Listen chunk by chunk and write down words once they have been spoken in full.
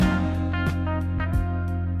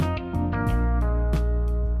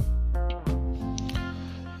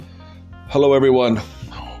Hello, everyone.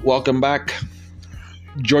 Welcome back.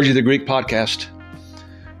 Georgie the Greek podcast.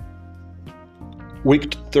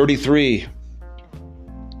 Week 33.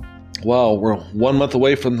 Wow, we're 1 month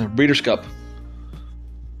away from the Breeders' Cup.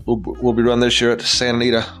 We'll be running this year at Santa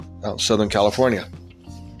Anita out in Southern California.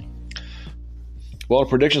 Well,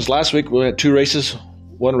 predictions last week, we had 2 races.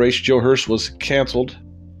 One race, Joe Hurst, was canceled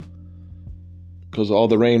because of all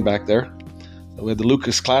the rain back there. We had the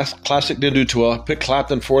Lucas Classic, didn't do too well. Picked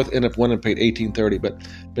Clapton 4th, ended up winning, paid $18.30, but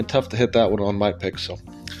been tough to hit that one on my pick. So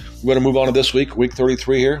we're going to move on to this week, week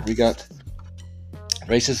 33 here. We got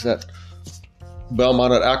races at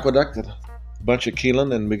Belmont at Aqueduct, and a bunch at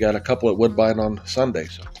Keeneland, and we got a couple at Woodbine on Sunday.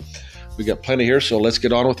 So we got plenty here, so let's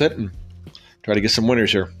get on with it and try to get some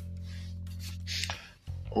winners here.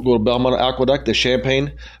 We'll go to Belmont at Aqueduct, the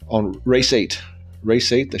Champagne on race 8.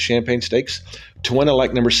 Race 8, the Champagne Stakes. To win, I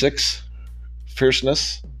like number 6.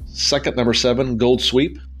 Fierceness. Second, number 7, Gold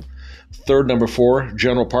Sweep. Third, number 4,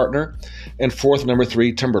 General Partner. And fourth, number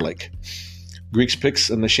 3, Timberlake. Greeks picks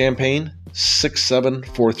in the Champagne, 6, 7,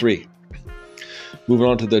 4, 3. Moving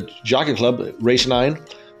on to the Jockey Club, race 9,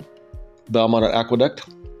 Belmont at Aqueduct.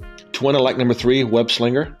 To win, I like number 3, Web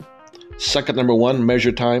Slinger. Second, number 1,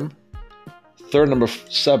 Measure Time. Third, number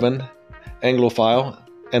 7, Anglophile.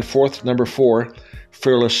 And fourth, number 4,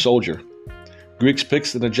 Fearless Soldier. Greeks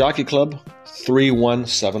picks in the Jockey Club, 3, 1,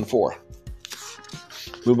 7, 4.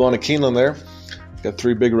 Move on to Keeneland there. Got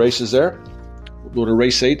 3 big races there. We'll go to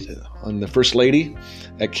race 8 on the First Lady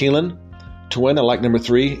at Keeneland. To win, I like number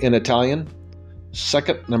 3, In Italian.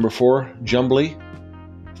 Second, number 4, Jumbly.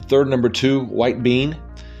 Third, number 2, White Bean.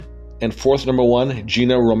 And fourth, number 1,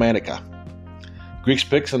 Gina Romantica. Greeks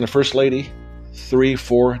picks on the First Lady, 3,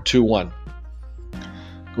 4, 2, 1.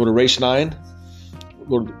 Go to race 9.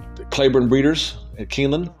 We'll go to the Claiborne Breeders at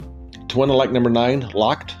Keeneland. To win, I like number 9,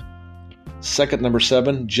 Locked. Second, number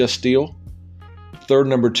 7, Just Steel. Third,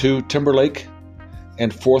 number 2, Timberlake.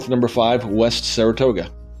 And fourth, number 5, West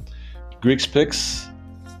Saratoga. Greeks picks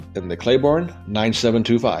in the Claiborne, 9, 7,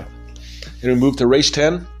 2, 5. And we move to race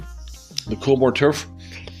 10, the Coolmore Turf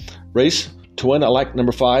race. To win, I like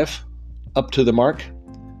number 5, Up to the Mark.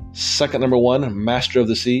 Second, number 1, Master of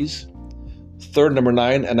the Seas. Third, number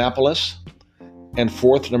 9, Annapolis. And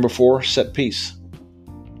fourth, number 4, Set Piece.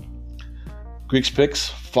 Greeks picks,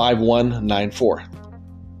 5, 1, 9, 4.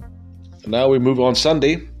 And now we move on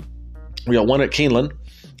Sunday. We got 1 at Keeneland.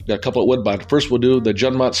 We got a couple at Woodbine. First, we'll do the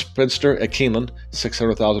Juddmonte Spinster at Keeneland,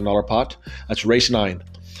 $600,000 pot. That's race 9.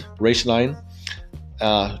 Race 9.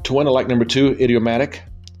 To win, I like number 2, Idiomatic.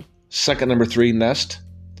 Second, number 3, Nest.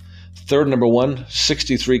 Third, number 1,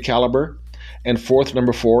 63 Caliber. And fourth,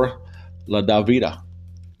 number 4, La Davida.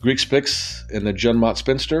 Greeks picks in the Juddmonte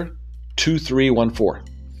Spinster, 2, 3, 1, 4.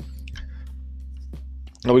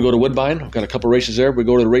 Now we go to Woodbine. We've got a couple races there. We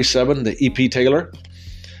go to the race 7, the E.P. Taylor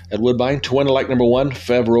at Woodbine. To win, I like number 1,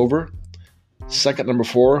 Fev Rover. Second, number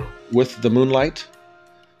 4, With the Moonlight.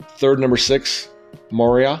 Third, number 6,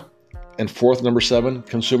 Moria. And fourth, number 7,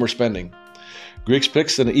 Consumer Spending. Greeks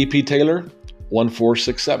picks in the E.P. Taylor, 1, 4,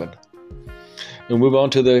 6, 7. We'll move on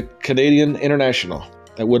to the Canadian International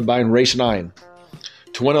at Woodbine, race 9.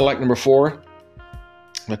 To win, I like number 4,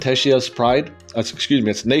 Natesia's Pride.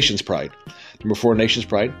 It's Nation's Pride. Number 4, Nation's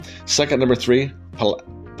Pride. Second, number 3,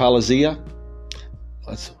 Palazzi.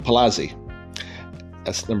 That's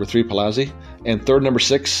number 3, Palazzi. And third, number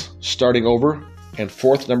 6, Starting Over. And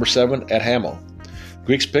fourth, number 7, at Hamill.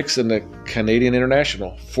 Greeks picks in the Canadian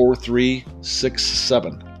International, 4, 3, 6,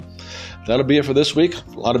 7. That'll be it for this week.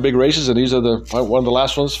 A lot of big races, and these are one of the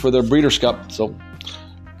last ones for the Breeders' Cup. So,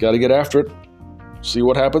 got to get after it. See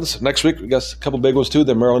what happens. Next week, we got a couple big ones too,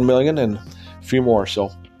 the Maryland Million and a few more.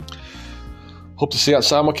 So, hope to see you at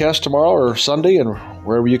simulcast tomorrow or Sunday and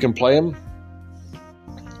wherever you can play them.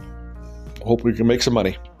 Hope we can make some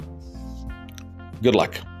money. Good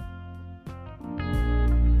luck.